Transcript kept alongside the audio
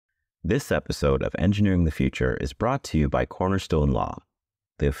This episode of Engineering the Future is brought to you by Cornerstone Law,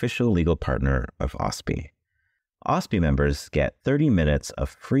 the official legal partner of OSPI. OSPI members get 30 minutes of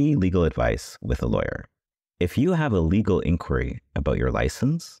free legal advice with a lawyer. If you have a legal inquiry about your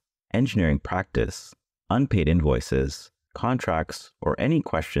license, engineering practice, unpaid invoices, contracts, or any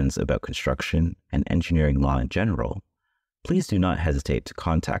questions about construction and engineering law in general, please do not hesitate to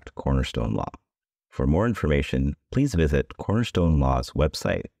contact Cornerstone Law. For more information, please visit Cornerstone Law's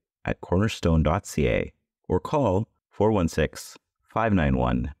website at cornerstone.ca or call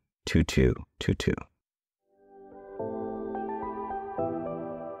 416-591-2222.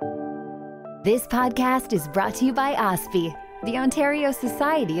 This podcast is brought to you by OSPI, the Ontario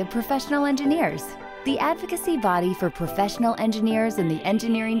Society of Professional Engineers, the advocacy body for professional engineers in the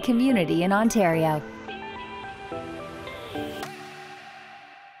engineering community in Ontario.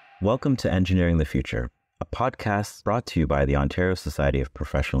 Welcome to Engineering the Future, a podcast brought to you by the Ontario Society of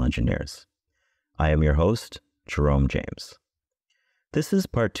Professional Engineers. I am your host, Jerome James. This is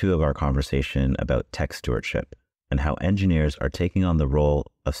part 2 of our conversation about tech stewardship and how engineers are taking on the role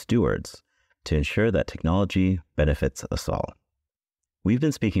of stewards to ensure that technology benefits us all. We've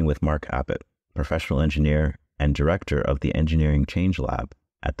been speaking with Mark Abbott, professional engineer and director of the Engineering Change Lab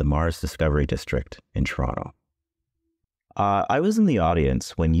at the Mars Discovery District in Toronto. I was in the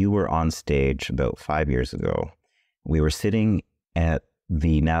audience when you were on stage about 5 years ago. We were sitting at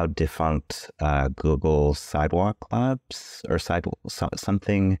the now defunct Google Sidewalk Labs or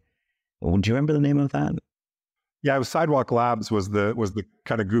something. Do you remember the name of that? Yeah, it was Sidewalk Labs was the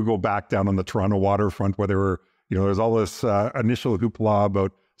kind of Google back down on the Toronto waterfront where there were, there's all this initial hoopla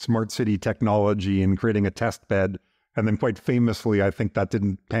about smart city technology and creating a test bed. And then quite famously, I think that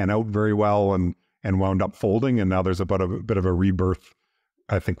didn't pan out very well and wound up folding. And now there's a bit of a rebirth,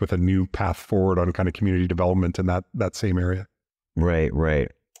 I think, with a new path forward on kind of community development in that same area.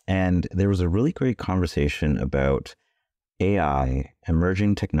 Right. And there was a really great conversation about AI,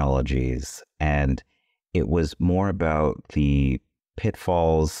 emerging technologies, and it was more about the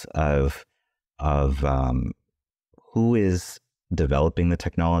pitfalls of who is developing the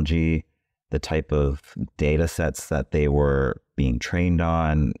technology, the type of data sets that they were being trained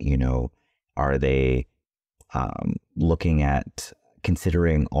on. Are they looking at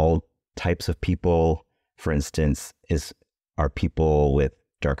considering all types of people? For instance, are people with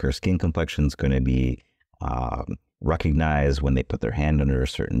darker skin complexions going to be recognized when they put their hand under a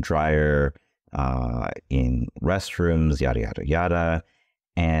certain dryer in restrooms, yada, yada, yada.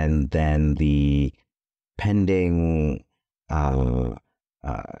 And then the pending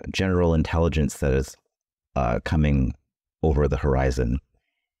general intelligence that is coming over the horizon.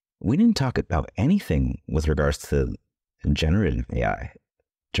 We didn't talk about anything with regards to generative AI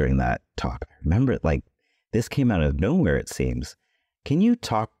during that talk. Remember, this came out of nowhere, it seems. Can you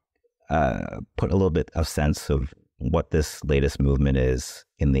put a little bit of sense of what this latest movement is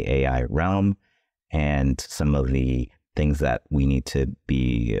in the AI realm and some of the things that we need to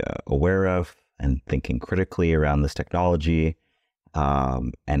be aware of and thinking critically around this technology,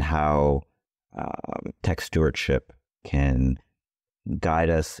 and how tech stewardship can guide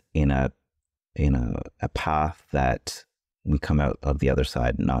us in a path that we come out of the other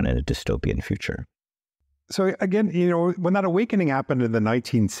side, not in a dystopian future. So again, when that awakening happened in the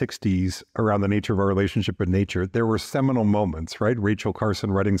 1960s around the nature of our relationship with nature, there were seminal moments, right? Rachel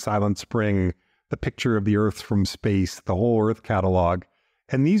Carson writing Silent Spring, the picture of the Earth from space, the whole Earth catalog.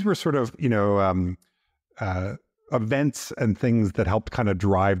 And these were sort of, events and things that helped kind of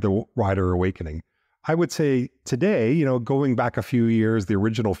drive the wider awakening. I would say today, going back a few years, the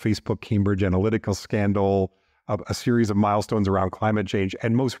original Facebook Cambridge Analytica scandal, a series of milestones around climate change,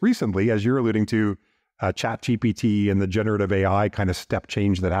 and most recently, as you're alluding to, ChatGPT and the generative AI kind of step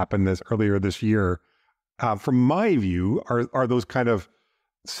change that happened earlier this year, from my view, are those kind of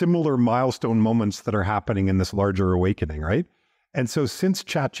similar milestone moments that are happening in this larger awakening, right? And so since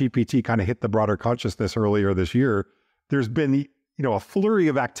ChatGPT kind of hit the broader consciousness earlier this year, there's been a flurry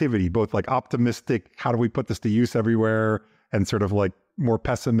of activity, both optimistic, how do we put this to use everywhere, and sort of more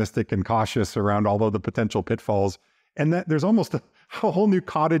pessimistic and cautious around all of the potential pitfalls. And that there's almost a whole new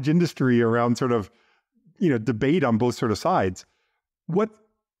cottage industry around sort of, debate on both sort of sides. What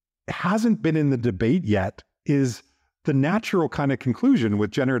hasn't been in the debate yet is the natural kind of conclusion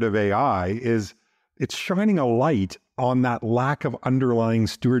with generative AI is it's shining a light on that lack of underlying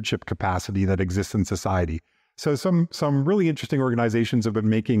stewardship capacity that exists in society. So some really interesting organizations have been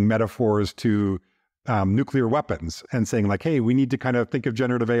making metaphors to nuclear weapons and saying hey, we need to kind of think of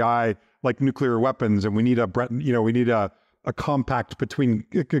generative AI like nuclear weapons, and we need a compact between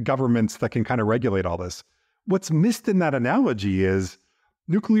governments that can kind of regulate all this. What's missed in that analogy is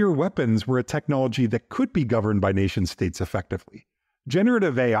Nuclear weapons were a technology that could be governed by nation states effectively.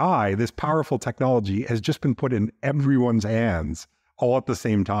 Generative AI, this powerful technology, has just been put in everyone's hands all at the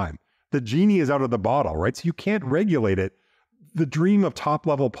same time. The genie is out of the bottle, right? So you can't regulate it. The dream of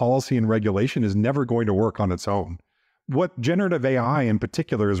top-level policy and regulation is never going to work on its own. What generative AI in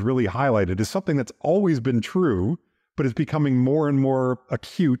particular has really highlighted is something that's always been true, but is becoming more and more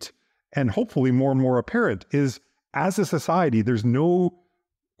acute and hopefully more and more apparent, is as a society, there's no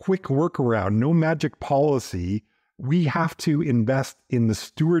quick workaround, no magic policy. We have to invest in the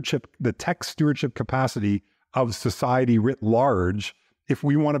stewardship, the tech stewardship capacity of society writ large if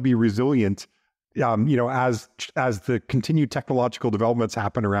we want to be resilient, as the continued technological developments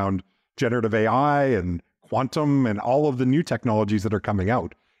happen around generative AI and quantum and all of the new technologies that are coming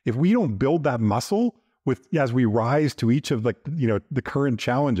out. If we don't build that muscle as we rise to each of the current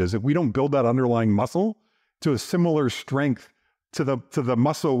challenges, if we don't build that underlying muscle to a similar strength to the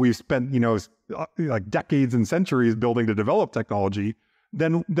muscle we've spent, like decades and centuries building to develop technology,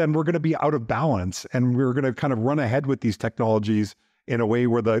 then we're going to be out of balance, and we're going to kind of run ahead with these technologies in a way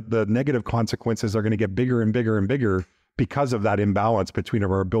where the negative consequences are going to get bigger and bigger and bigger because of that imbalance between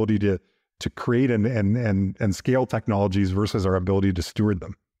our ability to create and scale technologies versus our ability to steward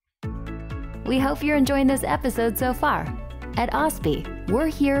them. We hope you're enjoying this episode so far. At OSPI, we're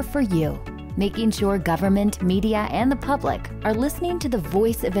here for you, making sure government, media, and the public are listening to the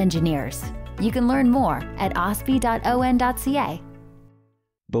voice of engineers. You can learn more at ospi.on.ca.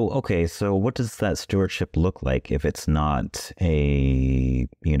 But okay, so what does that stewardship look like if it's not a,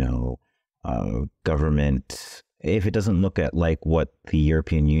 government, if it doesn't look at like what the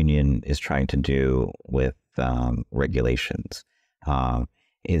European Union is trying to do with regulations?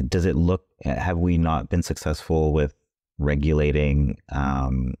 Does it look, have we not been successful with regulating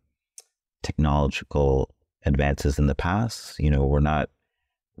technological advances in the past? We're not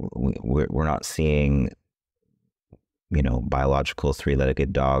seeing biological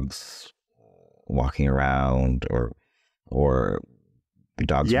three-legged dogs walking around or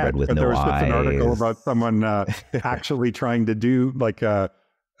dogs bred with no eyes. There was just an article about someone actually trying to do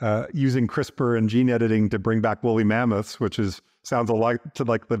using CRISPR and gene editing to bring back woolly mammoths, which sounds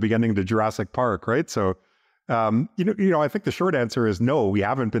like the beginning to Jurassic Park, right? So, I think the short answer is no, we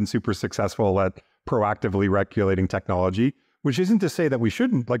haven't been super successful at proactively regulating technology, which isn't to say that we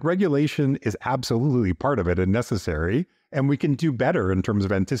shouldn't. Like, regulation is absolutely part of it and necessary, and we can do better in terms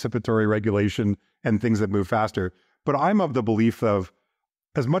of anticipatory regulation and things that move faster. But I'm of the belief of,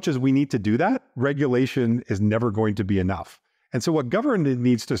 as much as we need to do that, regulation is never going to be enough. And so what government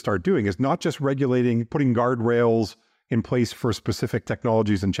needs to start doing is not just regulating, putting guardrails in place for specific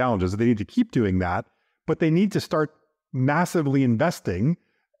technologies and challenges. They need to keep doing that, but they need to start massively investing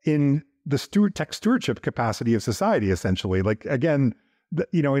in the tech stewardship capacity of society, essentially. Like, again,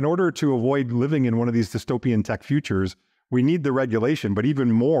 in order to avoid living in one of these dystopian tech futures, we need the regulation, but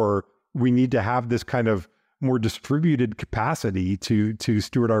even more, we need to have this kind of more distributed capacity to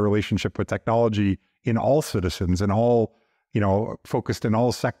steward our relationship with technology in all citizens and all, focused in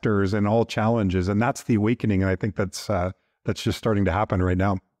all sectors and all challenges. And that's the awakening. And I think that's just starting to happen right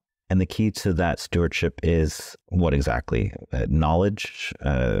now. And the key to that stewardship is what exactly? Knowledge?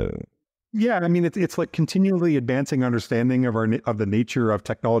 Yeah, I mean, it's like continually advancing understanding of the nature of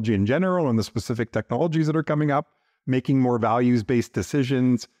technology in general and the specific technologies that are coming up, making more values-based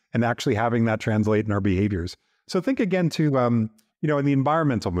decisions, and actually having that translate in our behaviors. So think again to, in the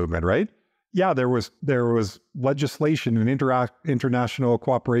environmental movement, right? Yeah, there was legislation and international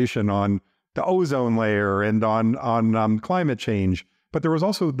cooperation on the ozone layer and on climate change, but there was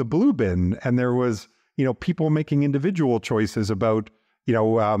also the blue bin, and there was, people making individual choices about,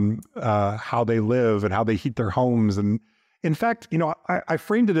 how they live and how they heat their homes. And in fact, I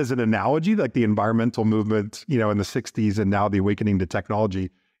framed it as an analogy, like the environmental movement, in the 60s and now the awakening to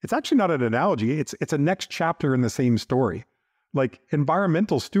technology. It's actually not an analogy. It's a next chapter in the same story. Like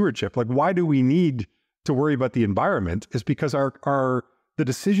environmental stewardship, like why do we need to worry about the environment is because the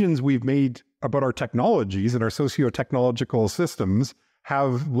decisions we've made about our technologies and our socio-technological systems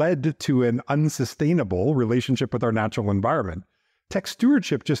have led to an unsustainable relationship with our natural environment. Tech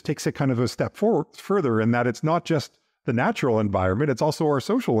stewardship just takes it kind of a step further in that it's not just the natural environment, it's also our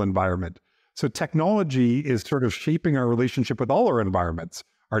social environment. So technology is sort of shaping our relationship with all our environments,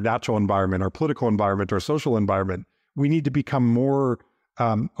 our natural environment, our political environment, our social environment. We need to become more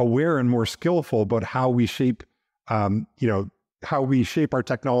aware and more skillful about how we shape, how we shape our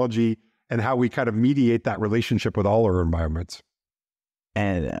technology and how we kind of mediate that relationship with all our environments.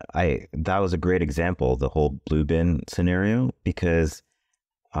 And that was a great example, the whole blue bin scenario, because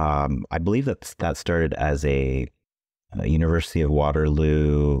I believe that started as a University of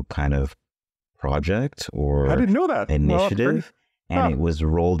Waterloo kind of project or I didn't know that. initiative. And it was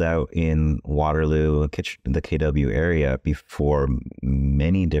rolled out in Waterloo, the KW area, before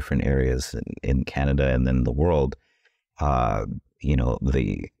many different areas in Canada and then the world.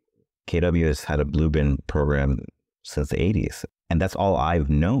 The KW has had a blue bin program since the 80s. And that's all I've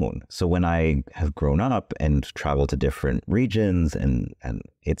known. So when I have grown up and traveled to different regions, and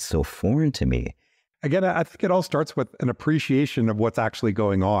it's so foreign to me. Again, I think it all starts with an appreciation of what's actually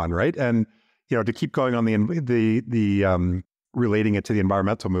going on, right? And, to keep going on the relating it to the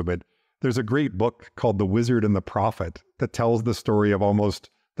environmental movement, there's a great book called The Wizard and the Prophet that tells the story of almost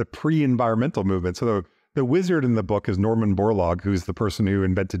the pre-environmental movement. So the wizard in the book is Norman Borlaug, who's the person who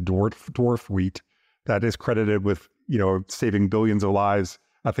invented dwarf wheat that is credited with, saving billions of lives,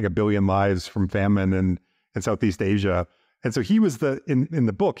 I think 1 billion lives from famine in Southeast Asia. And so he was in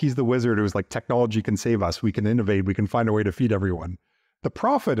the book, he's the wizard who was like, technology can save us. We can innovate. We can find a way to feed everyone. The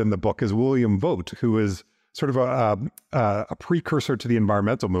prophet in the book is William Vogt, who is sort of a precursor to the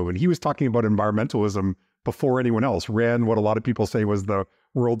environmental movement. He was talking about environmentalism before anyone else, ran what a lot of people say was the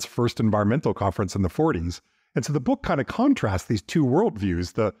world's first environmental conference in the 40s. And so the book kind of contrasts these two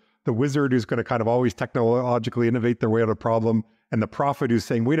worldviews, the wizard who's going to kind of always technologically innovate their way out of a problem, and the prophet who's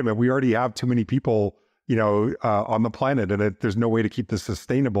saying, wait a minute, we already have too many people, on the planet, and there's no way to keep this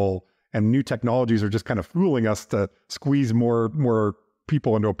sustainable, and new technologies are just kind of fooling us to squeeze more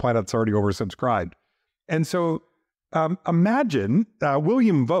people into a planet that's already oversubscribed. And so imagine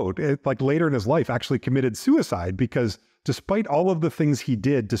William Vogt, like later in his life, actually committed suicide because despite all of the things he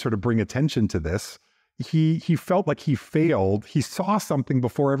did to sort of bring attention to this, he felt like he failed. He saw something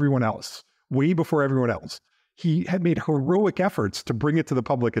before everyone else, way before everyone else. He had made heroic efforts to bring it to the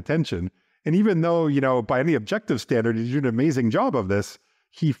public attention. And even though, by any objective standard, he did an amazing job of this,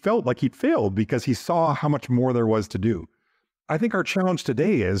 he felt like he'd failed because he saw how much more there was to do. I think our challenge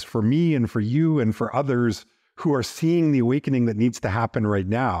today is for me and for you and for others who are seeing the awakening that needs to happen right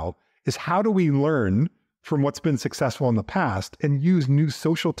now is how do we learn from what's been successful in the past and use new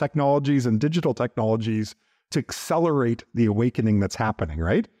social technologies and digital technologies to accelerate the awakening that's happening,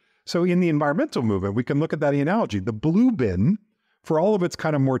 right? So in the environmental movement, we can look at that analogy. The blue bin, for all of its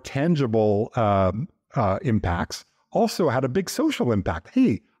kind of more tangible impacts, also had a big social impact.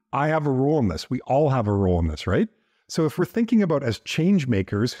 Hey, I have a role in this. We all have a role in this, right? So if we're thinking about as change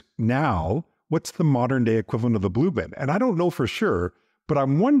makers now, what's the modern day equivalent of the blue bin? And I don't know for sure, but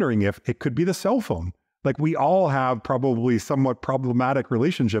I'm wondering if it could be the cell phone. Like we all have probably somewhat problematic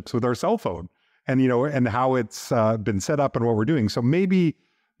relationships with our cell phone and, and how it's been set up and what we're doing. So maybe,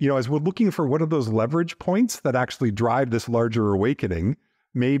 as we're looking for what are those leverage points that actually drive this larger awakening,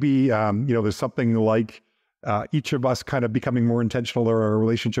 maybe, there's something like each of us kind of becoming more intentional in our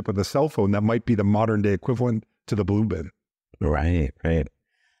relationship with the cell phone that might be the modern day equivalent to the blue bin. Right.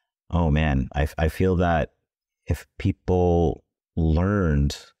 Oh man, I feel that if people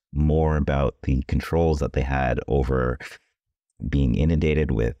learned more about the controls that they had over being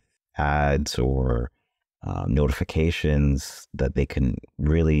inundated with ads or notifications, that they can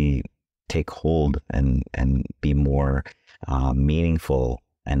really take hold and be more meaningful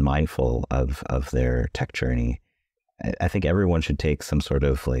and mindful of their tech journey. I think everyone should take some sort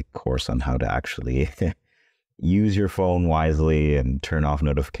of like course on how to actually use your phone wisely and turn off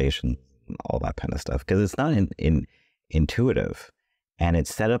notifications and all that kind of stuff, because it's not intuitive and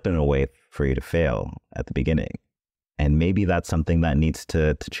it's set up in a way for you to fail at the beginning. And maybe that's something that needs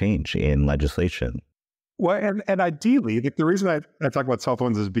to change in legislation. Well, and ideally, the reason I talk about cell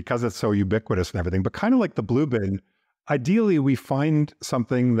phones is because it's so ubiquitous and everything, but kind of like the blue bin, ideally we find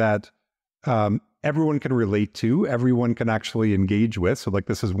something that everyone can relate to, everyone can actually engage with. So like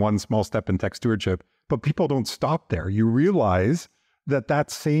this is one small step in tech stewardship, but people don't stop there. You realize that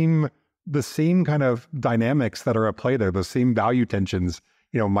the same kind of dynamics that are at play there, the same value tensions,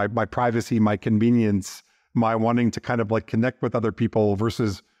 my privacy, my convenience, my wanting to kind of like connect with other people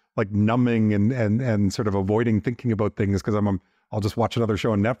versus like numbing and sort of avoiding thinking about things because I'll just watch another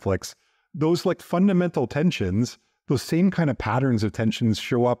show on Netflix. Those like fundamental tensions, those same kind of patterns of tensions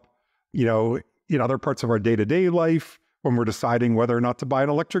show up, in other parts of our day-to-day life when we're deciding whether or not to buy an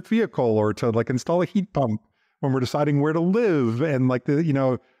electric vehicle or to like install a heat pump, when we're deciding where to live and like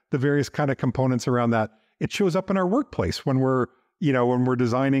the various kind of components around that. It shows up in our workplace when we're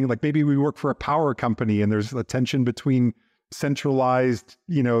designing, like maybe we work for a power company and there's a tension between centralized,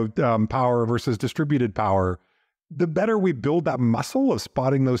 power versus distributed power. The better we build that muscle of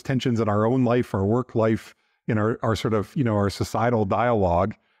spotting those tensions in our own life, our work life, in our sort of, our societal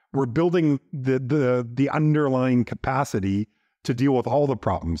dialogue, we're building the underlying capacity to deal with all the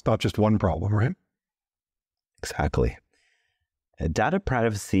problems, not just one problem, right? Exactly. Data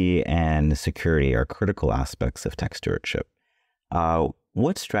privacy and security are critical aspects of tech stewardship.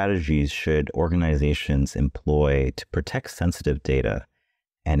 What strategies should organizations employ to protect sensitive data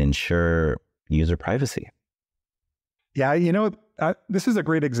and ensure user privacy? Yeah, this is a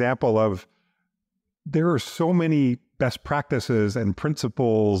great example of there are so many best practices and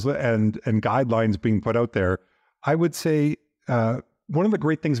principles and guidelines being put out there. I would say one of the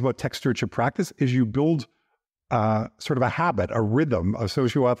great things about tech stewardship practice is you build sort of a habit, a rhythm of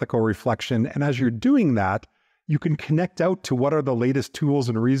socioethical reflection. And as you're doing that, you can connect out to what are the latest tools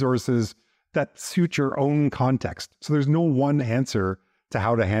and resources that suit your own context. So there's no one answer to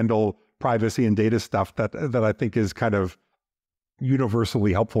how to handle privacy and data stuff that I think is kind of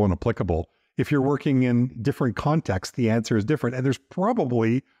universally helpful and applicable. If you're working in different contexts, the answer is different. And there's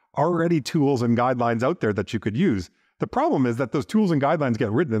probably already tools and guidelines out there that you could use. The problem is that those tools and guidelines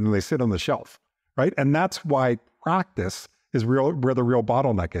get written and they sit on the shelf, right? And that's why practice is where the real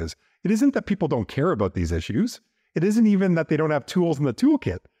bottleneck is. It isn't that people don't care about these issues. It isn't even that they don't have tools in the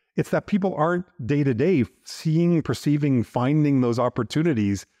toolkit. It's that people aren't day-to-day seeing, perceiving, finding those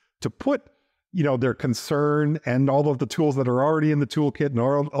opportunities to put, their concern and all of the tools that are already in the toolkit and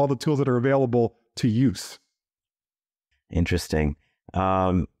all the tools that are available to use. Interesting.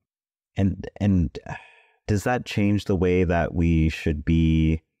 And does that change the way that we should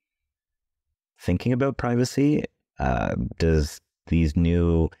be thinking about privacy? Does these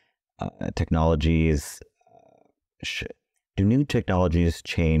new technologies, do new technologies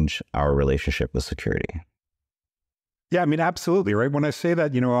change our relationship with security? Yeah, I mean, absolutely, right? When I say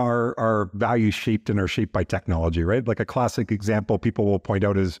that, our values are shaped by technology, right? Like a classic example people will point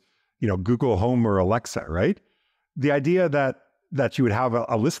out is, Google Home or Alexa, right? The idea that you would have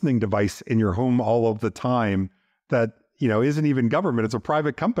a listening device in your home all of the time that, isn't even government, it's a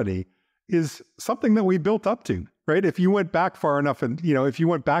private company, is something that we built up to, right? If you went back far enough and, if you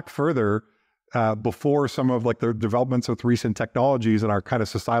went back further before some of like the developments with recent technologies and our kind of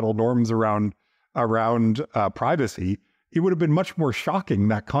societal norms around privacy, it would have been much more shocking,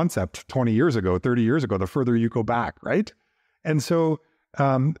 that concept 20 years ago, 30 years ago, the further you go back, right? And so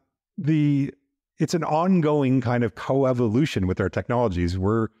it's an ongoing kind of co-evolution with our technologies.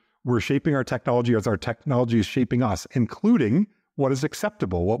 We're shaping our technology as our technology is shaping us, including what is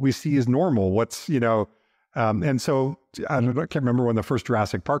acceptable, what we see as normal, and so I can't remember when the first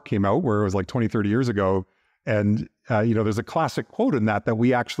Jurassic Park came out, where it was like 20, 30 years ago. And, there's a classic quote in that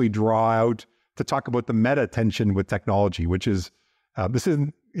we actually draw out to talk about the meta tension with technology, which is,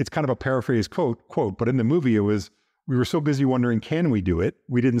 it's kind of a paraphrase quote, but in the movie, we were so busy wondering, can we do it?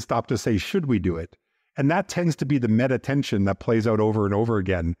 We didn't stop to say, should we do it? And that tends to be the meta tension that plays out over and over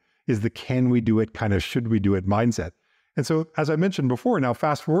again, is the can we do it kind of should we do it mindset. And so, as I mentioned before, now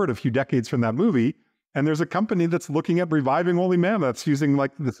fast forward a few decades from that movie, and there's a company that's looking at reviving woolly mammoths using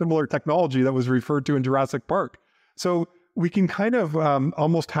like the similar technology that was referred to in Jurassic Park. So we can kind of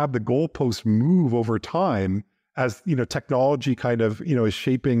almost have the goalposts move over time as, technology kind of, is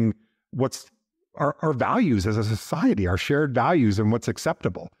shaping what's our values as a society, our shared values and what's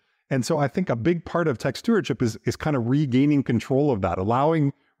acceptable. And so I think a big part of tech stewardship is kind of regaining control of that,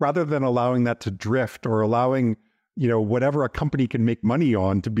 rather than allowing that to drift or allowing, whatever a company can make money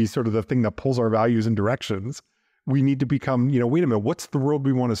on to be sort of the thing that pulls our values in directions. We need to become, wait a minute, what's the world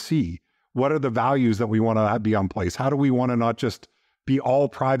we want to see? What are the values that we want to be on place? How do we want to not just be all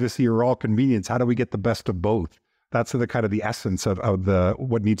privacy or all convenience? How do we get the best of both? That's the kind of the essence of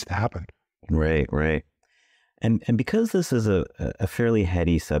what needs to happen. Right. And because this is a fairly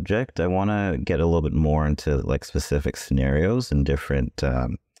heady subject, I want to get a little bit more into like specific scenarios in different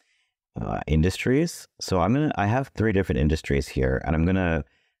industries. So I have 3 different industries here, and I'm gonna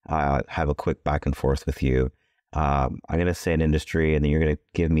have a quick back and forth with you. I'm gonna say an industry, and then you're gonna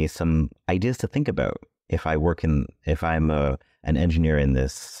give me some ideas to think about if I'm an engineer in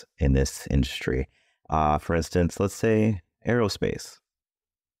this industry. For instance, let's say aerospace.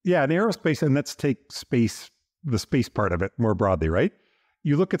 Yeah, in aerospace, and let's take the space part of it more broadly, right?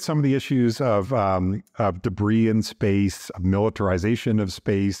 You look at some of the issues of debris in space, of militarization of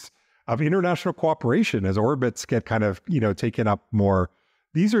space, of international cooperation as orbits get kind of, taken up more.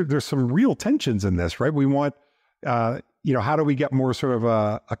 There's some real tensions in this, right? We want, how do we get more sort of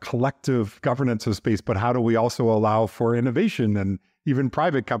a collective governance of space, but how do we also allow for innovation and even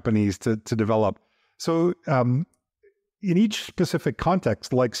private companies to develop? So in each specific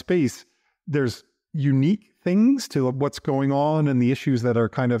context, like space, there's unique things to what's going on and the issues that are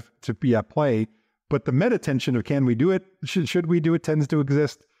kind of to be at play. But the meta tension of can we do it, should we do it, tends to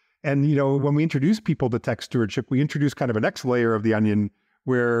exist. And, when we introduce people to tech stewardship, we introduce kind of a next layer of the onion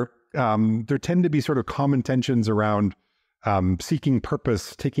where there tend to be sort of common tensions around seeking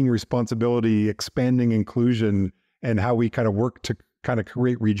purpose, taking responsibility, expanding inclusion, and how we kind of work to kind of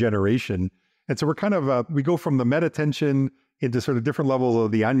create regeneration. And so we're kind of, we go from the meta-tension into sort of different levels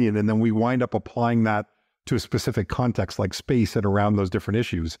of the onion, and then we wind up applying that to a specific context like space and around those different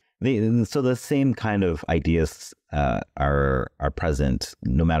issues. So the same kind of ideas are present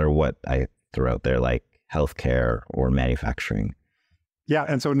no matter what I throw out there, like healthcare or manufacturing. Yeah,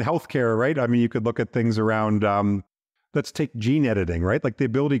 and so in healthcare, right? I mean, you could look at things around, let's take gene editing, right? Like the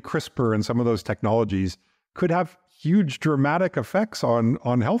ability CRISPR and some of those technologies could have huge dramatic effects on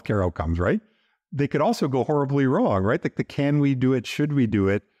healthcare outcomes, right? They could also go horribly wrong, right? Like the can we do it, should we do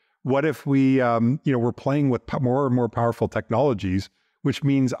it? What if we, we're playing with more and more powerful technologies, which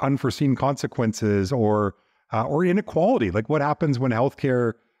means unforeseen consequences or inequality? Like what happens when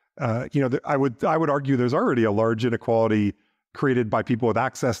healthcare, I would argue there's already a large inequality created by people with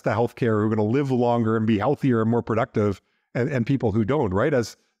access to healthcare who are going to live longer and be healthier and more productive, and people who don't, right?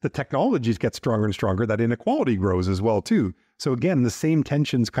 As the technologies get stronger and stronger, that inequality grows as well too. So again, the same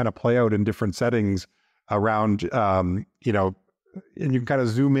tensions kind of play out in different settings around, and you can kind of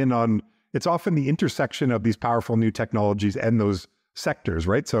zoom in on, it's often the intersection of these powerful new technologies and those sectors,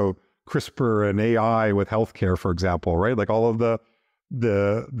 right? So CRISPR and AI with healthcare, for example, right? Like all of the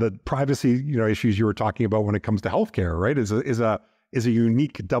privacy, issues you were talking about when it comes to healthcare, right? Is a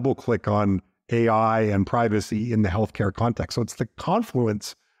unique double click on AI and privacy in the healthcare context. So it's the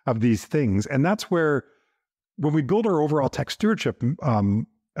confluence of these things. And that's where, when we build our overall tech stewardship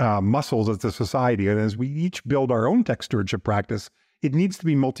muscles as a society, and as we each build our own tech stewardship practice, it needs to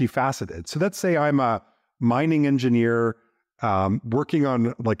be multifaceted. So let's say I'm a mining engineer working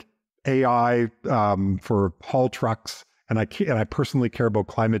on like AI for haul trucks, and I personally care about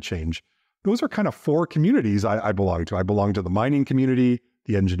climate change. Those are kind of four communities I belong to. I belong to the mining community,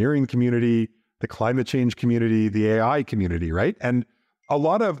 the engineering community, the climate change community, the AI community, right? And a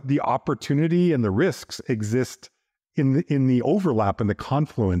lot of the opportunity and the risks exist in the overlap and the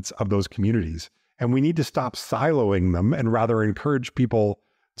confluence of those communities. And we need to stop siloing them and rather encourage people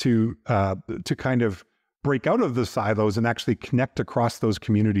to kind of break out of the silos and actually connect across those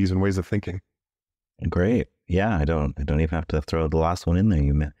communities and ways of thinking. Great. Yeah, I don't even have to throw the last one in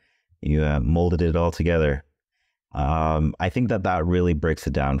there. You molded it all together. I think that really breaks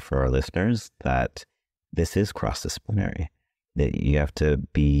it down for our listeners that this is cross-disciplinary, that you have to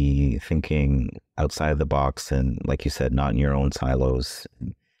be thinking outside the box and, like you said, not in your own silos,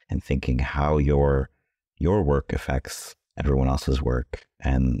 and thinking how your work affects everyone else's work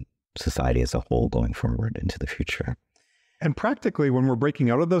and society as a whole going forward into the future. And practically, when we're breaking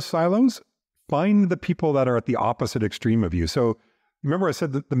out of those silos, find the people that are at the opposite extreme of you. So remember I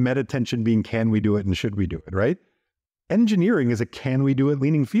said that the meta-tension being can we do it and should we do it, right? Engineering is a can we do it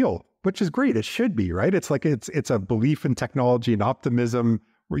leaning field, which is great. It should be, right? It's like it's a belief in technology and optimism.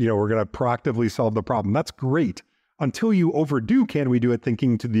 We're going to proactively solve the problem. That's great until you overdo can we do it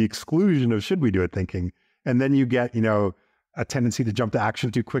thinking to the exclusion of should we do it thinking. And then you get, a tendency to jump to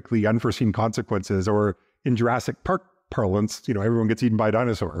action too quickly, unforeseen consequences, or in Jurassic Park parlance, everyone gets eaten by a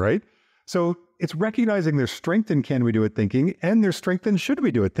dinosaur, right? So it's recognizing there's strength in can we do it thinking, and there's strength in should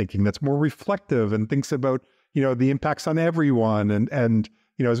we do it thinking that's more reflective and thinks about, the impacts on everyone and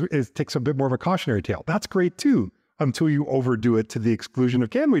it takes a bit more of a cautionary tale. That's great too, until you overdo it to the exclusion of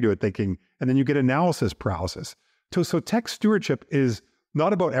can we do it thinking, and then you get analysis paralysis. So tech stewardship is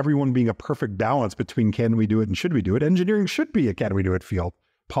not about everyone being a perfect balance between can we do it and should we do it. Engineering should be a can we do it field.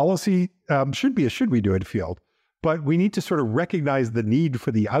 Policy should be a should we do it field. But we need to sort of recognize the need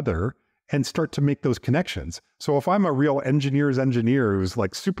for the other and start to make those connections. So if I'm a real engineer who's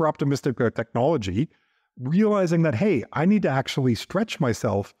like super optimistic about technology, realizing that, hey, I need to actually stretch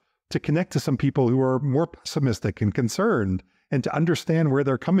myself to connect to some people who are more pessimistic and concerned, and to understand where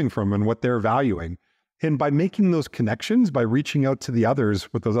they're coming from and what they're valuing. And by making those connections, by reaching out to the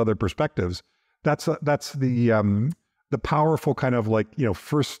others with those other perspectives, that's the powerful kind of like,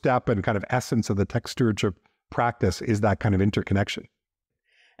 first step and kind of essence of the tech stewardship practice, is that kind of interconnection.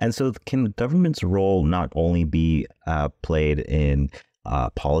 And so can government's role not only be played in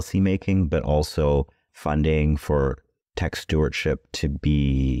policy making, but also funding for tech stewardship to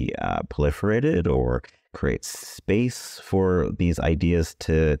be proliferated or create space for these ideas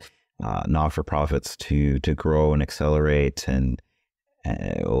to not-for-profits to grow and accelerate? And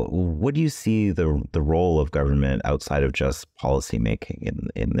what do you see the role of government outside of just policy making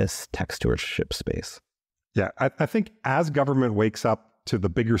in this tech stewardship space? Yeah, I think as government wakes up to the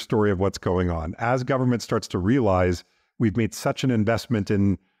bigger story of what's going on, as government starts to realize we've made such an investment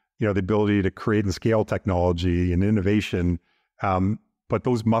in the ability to create and scale technology and innovation, but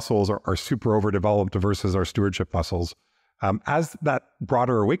those muscles are super overdeveloped versus our stewardship muscles. As that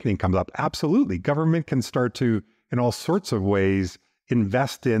broader awakening comes up, absolutely, government can start to, in all sorts of ways,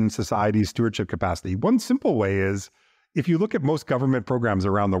 invest in society's stewardship capacity. One simple way is, if you look at most government programs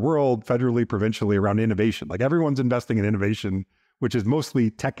around the world, federally, provincially, around innovation, like everyone's investing in innovation, which is mostly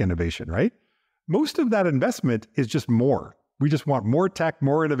tech innovation, right? Most of that investment is just more. We just want more tech,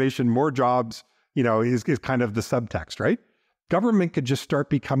 more innovation, more jobs, is kind of the subtext, right? Government could just start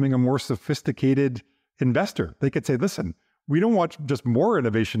becoming a more sophisticated investor. They could say, listen, we don't want just more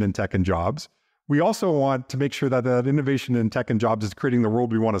innovation in tech and jobs. We also want to make sure that that innovation in tech and jobs is creating the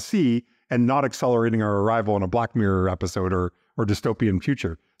world we want to see and not accelerating our arrival in a Black Mirror episode or dystopian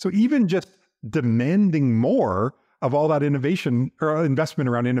future. So even just demanding more of all that innovation or investment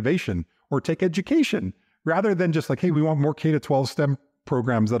around innovation, or take education, rather than just like, hey, we want more K-12 STEM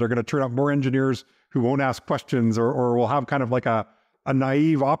programs that are going to turn out more engineers who won't ask questions or will have kind of like a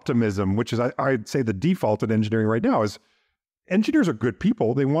naive optimism, which is, I'd say, the default in engineering right now is engineers are good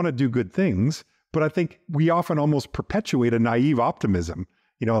people. They want to do good things. But I think we often almost perpetuate a naive optimism.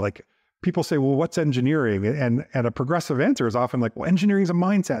 Like people say, well, what's engineering? And a progressive answer is often like, well, engineering is a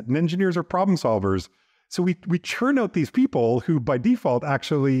mindset and engineers are problem solvers. So we churn out these people who by default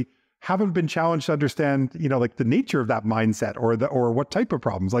actually haven't been challenged to understand, like the nature of that mindset or what type of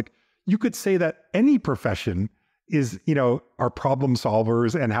problems. Like you could say that any profession is, are problem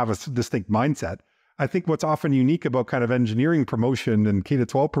solvers and have a distinct mindset. I think what's often unique about kind of engineering promotion and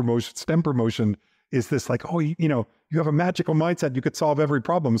K-12 promotion, STEM promotion, is this like, oh, you have a magical mindset, you could solve every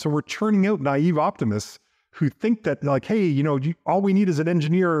problem. So we're churning out naive optimists who think that like, hey, all we need is an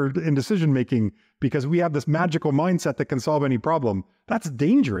engineer in decision-making because we have this magical mindset that can solve any problem. That's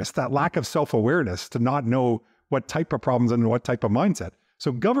dangerous, that lack of self-awareness to not know what type of problems and what type of mindset.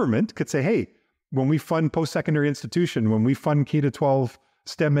 So government could say, hey, when we fund post-secondary institution, when we fund K-12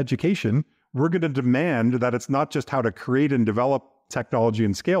 STEM education, we're going to demand that it's not just how to create and develop technology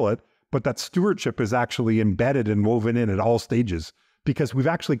and scale it, but that stewardship is actually embedded and woven in at all stages. Because we've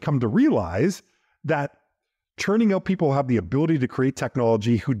actually come to realize that churning out people who have the ability to create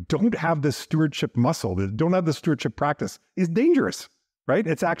technology who don't have this stewardship muscle, that don't have the stewardship practice, is dangerous, right?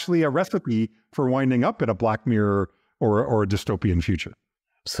 It's actually a recipe for winding up in a Black Mirror or a dystopian future.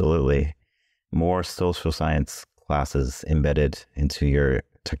 Absolutely. More social science classes embedded into your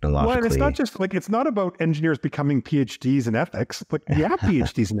technologically. Well, and it's not just like, it's not about engineers becoming PhDs in ethics. Like we have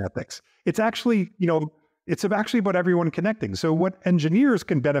PhDs in ethics. It's actually, it's actually about everyone connecting. So what engineers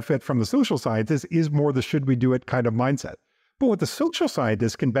can benefit from the social scientists is more the should we do it kind of mindset. But what the social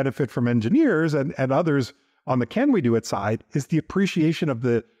scientists can benefit from engineers and others on the can we do it side is the appreciation of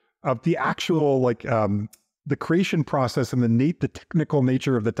the actual the creation process and the technical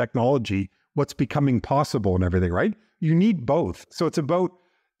nature of the technology, what's becoming possible and everything, right? You need both. So it's about,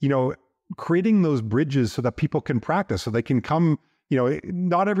 creating those bridges so that people can practice, so they can come,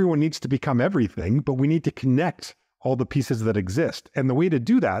 not everyone needs to become everything, but we need to connect all the pieces that exist. And the way to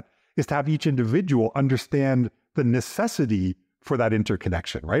do that is to have each individual understand the necessity for that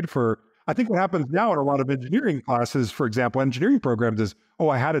interconnection, right? I think what happens now in a lot of engineering classes, for example, engineering programs is, oh,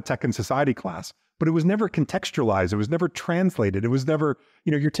 I had a tech and society class, but it was never contextualized. It was never translated. It was never,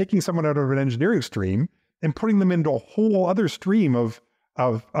 you're taking someone out of an engineering stream and putting them into a whole other stream of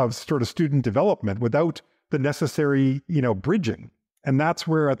sort of student development without the necessary, bridging. And that's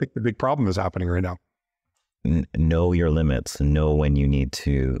where I think the big problem is happening right now. Know your limits and know when you need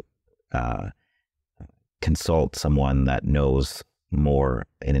to consult someone that knows more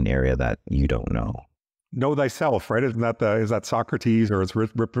in an area that you don't know. Know thyself, right? Isn't that is that Socrates, or it's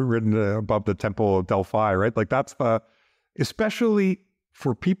written above the Temple of Delphi, right? Like that's especially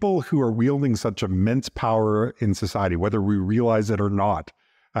for people who are wielding such immense power in society, whether we realize it or not.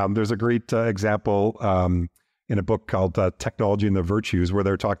 There's a great example in a book called Technology and the Virtues, where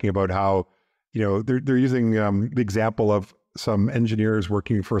they're talking about how, they're using the example of some engineers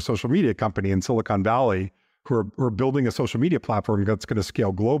working for a social media company in Silicon Valley who are building a social media platform that's going to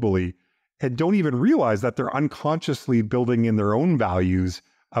scale globally and don't even realize that they're unconsciously building in their own values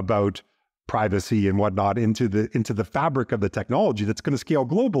about privacy and whatnot into the fabric of the technology that's going to scale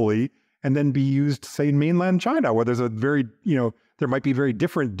globally and then be used, say, in mainland China, where there's a very, there might be very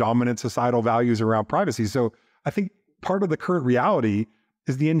different dominant societal values around privacy. So I think part of the current reality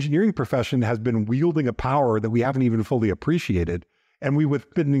is the engineering profession has been wielding a power that we haven't even fully appreciated. And with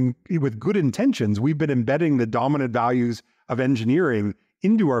good intentions, we've been embedding the dominant values of engineering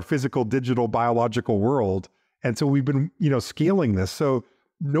into our physical, digital, biological world. And so we've been, scaling this. So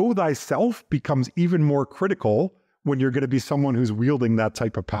know thyself becomes even more critical when you're going to be someone who's wielding that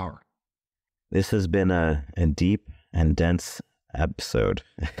type of power. This has been a deep and dense episode.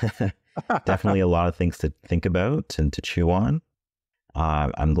 Definitely a lot of things to think about and to chew on.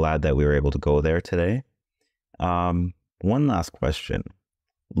 I'm glad that we were able to go there today. One last question.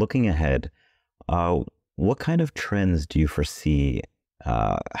 Looking ahead, what kind of trends do you foresee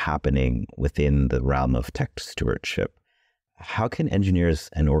happening within the realm of tech stewardship? How can engineers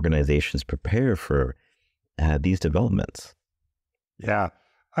and organizations prepare for these developments? Yeah,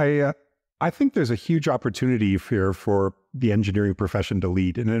 I think there's a huge opportunity here for the engineering profession to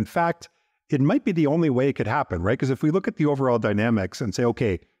lead. And in fact, it might be the only way it could happen, right? Because if we look at the overall dynamics and say,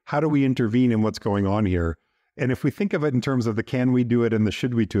 okay, how do we intervene in what's going on here? And if we think of it in terms of the can we do it and the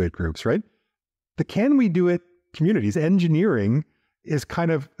should we do it groups, right? The can we do it communities, engineering is kind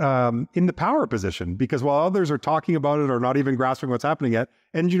of in the power position, because while others are talking about it or not even grasping what's happening yet,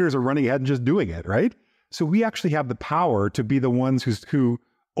 engineers are running ahead and just doing it, right? So we actually have the power to be the ones who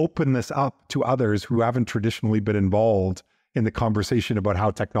open this up to others who haven't traditionally been involved in the conversation about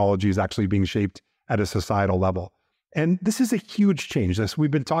how technology is actually being shaped at a societal level. And this is a huge change. We've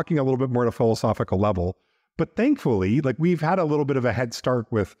been talking a little bit more at a philosophical level, but thankfully, like we've had a little bit of a head start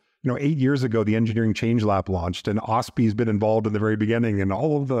with, 8 years ago, the Engineering Change Lab launched, and OSPI's been involved in the very beginning, and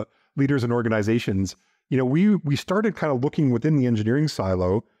all of the leaders and organizations, we started kind of looking within the engineering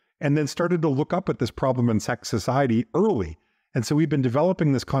silo and then started to look up at this problem in tech society early. And so we've been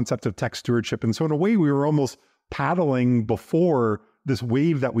developing this concept of tech stewardship. And so in a way, we were almost paddling before this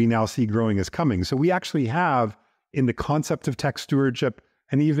wave that we now see growing is coming. So we actually have in the concept of tech stewardship,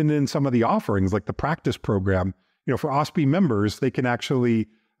 and even in some of the offerings, like the practice program, for OSPI members, they can actually,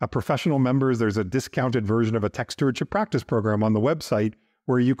 professional members, there's a discounted version of a tech stewardship practice program on the website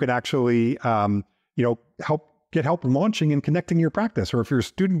where you can actually, get help launching and connecting your practice. Or if you're a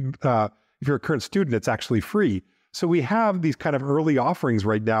student, if you're a current student, it's actually free. So we have these kind of early offerings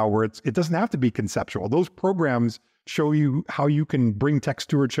right now where it doesn't have to be conceptual. Those programs show you how you can bring tech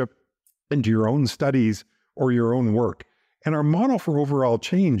stewardship into your own studies or your own work. And our model for overall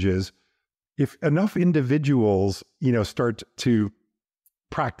change is if enough individuals, start to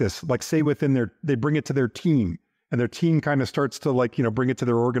practice, like say they bring it to their team, and their team kind of starts to bring it to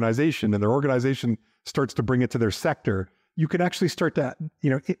their organization, and their organization starts to bring it to their sector, you can actually start to,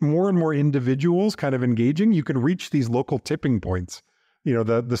 more and more individuals kind of engaging, you can reach these local tipping points.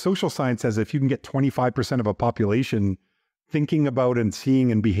 The social science says if you can get 25% of a population thinking about and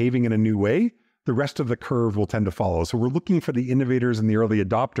seeing and behaving in a new way, the rest of the curve will tend to follow. So we're looking for the innovators and the early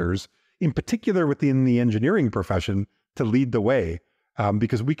adopters, in particular within the engineering profession, to lead the way,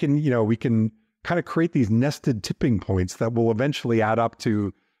 because we can kind of create these nested tipping points that will eventually add up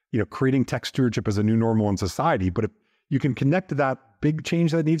to, creating tech stewardship as a new normal in society. But if you can connect to that big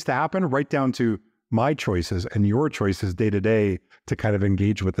change that needs to happen right down to my choices and your choices day to day to kind of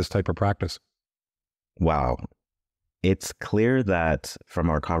engage with this type of practice. Wow. It's clear that from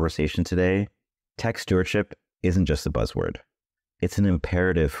our conversation today, tech stewardship isn't just a buzzword. It's an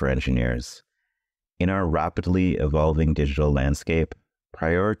imperative for engineers. In our rapidly evolving digital landscape,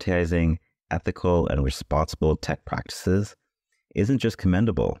 prioritizing ethical and responsible tech practices isn't just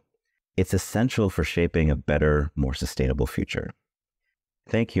commendable. It's essential for shaping a better, more sustainable future.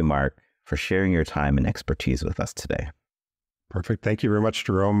 Thank you, Mark, for sharing your time and expertise with us today. Perfect. Thank you very much,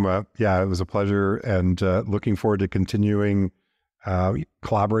 Jerome. It was a pleasure, and looking forward to continuing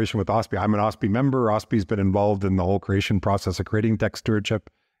collaboration with OSPI. I'm an OSPI member. OSPI's been involved in the whole creation process of creating tech stewardship,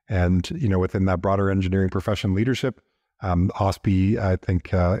 and within that broader engineering profession leadership, OSPI, I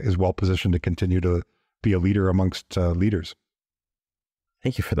think, is well positioned to continue to be a leader amongst leaders.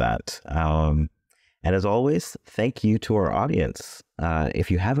 Thank you for that. And as always, thank you to our audience.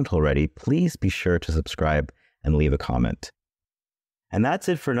 If you haven't already, please be sure to subscribe and leave a comment. And that's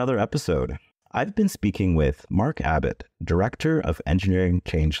it for another episode. I've been speaking with Mark Abbott, Director of Engineering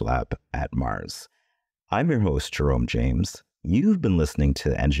Change Lab at Mars. I'm your host, Jerome James. You've been listening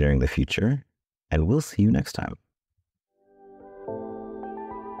to Engineering the Future, and we'll see you next time.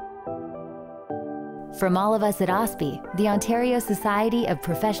 From all of us at OSPI, the Ontario Society of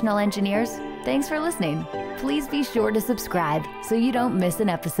Professional Engineers, thanks for listening. Please be sure to subscribe so you don't miss an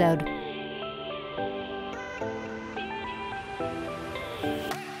episode.